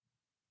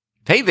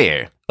Hey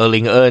there!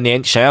 2022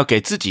年想要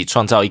给自己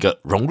创造一个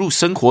融入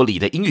生活里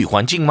的英语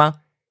环境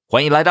吗？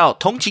欢迎来到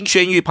通勤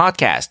学英语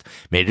Podcast，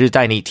 每日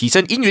带你提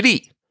升英语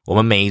力。我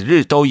们每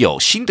日都有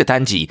新的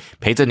单集，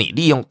陪着你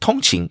利用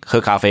通勤、喝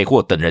咖啡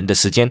或等人的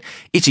时间，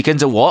一起跟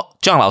着我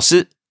John 老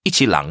师一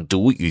起朗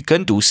读与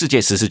跟读世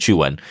界时事趣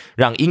闻，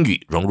让英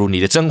语融入你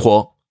的生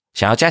活。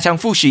想要加强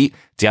复习，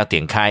只要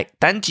点开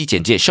单集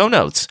简介 Show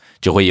Notes，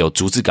 就会有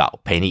逐字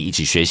稿陪你一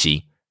起学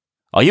习。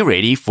Are you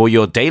ready for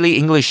your daily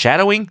English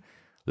shadowing?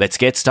 Let's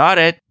get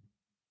started.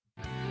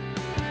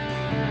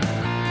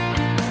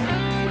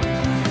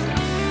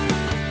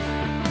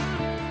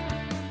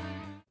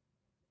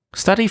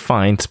 Study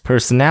finds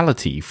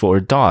personality for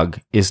a dog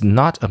is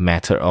not a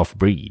matter of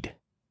breed.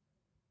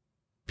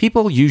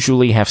 People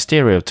usually have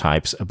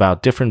stereotypes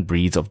about different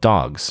breeds of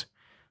dogs.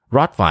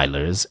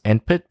 Rottweilers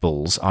and pit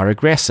bulls are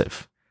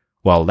aggressive,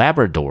 while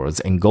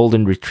Labradors and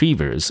golden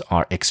retrievers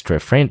are extra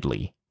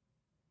friendly.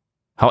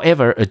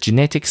 However, a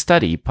genetic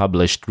study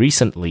published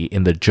recently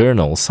in the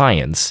journal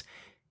Science,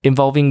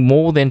 involving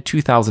more than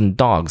 2,000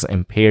 dogs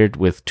and paired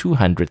with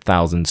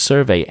 200,000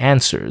 survey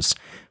answers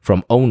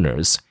from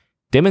owners,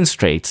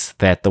 demonstrates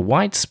that the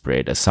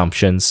widespread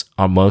assumptions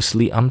are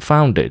mostly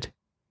unfounded.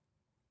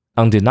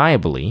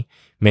 Undeniably,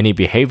 many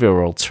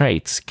behavioral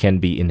traits can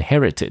be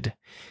inherited,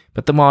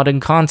 but the modern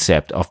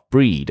concept of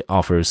breed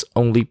offers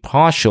only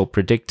partial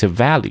predictive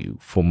value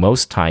for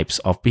most types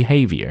of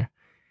behavior,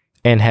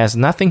 and has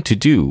nothing to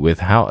do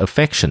with how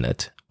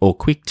affectionate or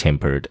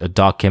quick-tempered a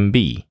dog can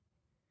be.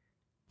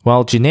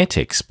 While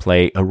genetics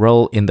play a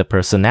role in the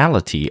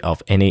personality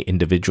of any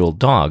individual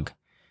dog,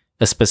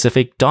 a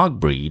specific dog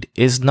breed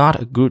is not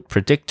a good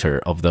predictor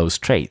of those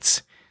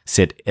traits,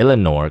 said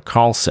Eleanor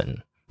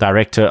Carlson,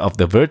 director of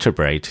the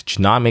Vertebrate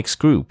Genomics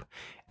Group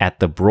at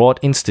the Broad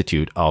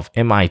Institute of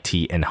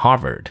MIT and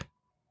Harvard.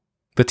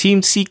 The team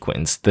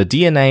sequenced the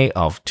DNA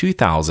of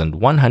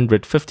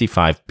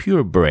 2,155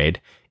 purebred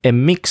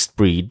and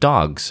mixed-breed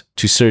dogs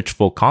to search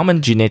for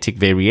common genetic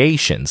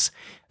variations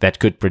that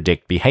could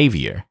predict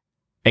behavior,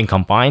 and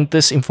combined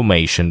this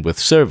information with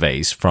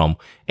surveys from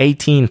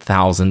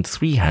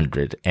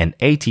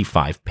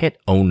 18,385 pet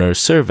owner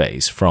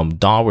surveys from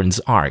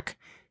Darwin's Ark,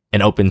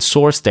 an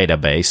open-source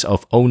database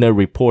of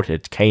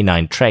owner-reported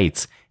canine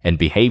traits and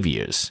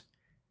behaviors.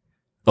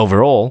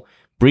 Overall,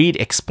 breed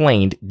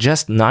explained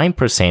just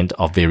 9%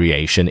 of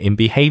variation in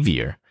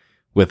behavior,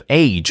 with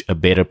age a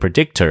better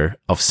predictor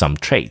of some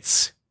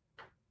traits.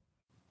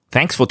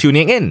 Thanks for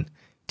tuning in.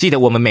 记得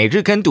我们每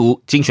日跟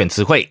读、精选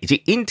词汇以及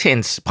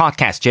Intense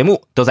Podcast 节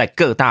目都在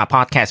各大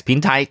Podcast 平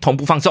台同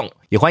步放送，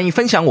也欢迎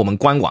分享我们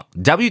官网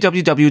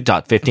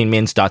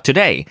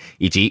www.15minutes.today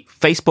以及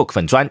Facebook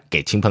粉专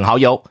给亲朋好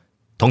友。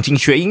通勤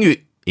学英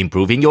语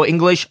Improving your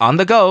English on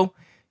the go.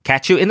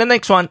 Catch you in the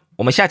next one.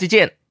 我们下期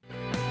见。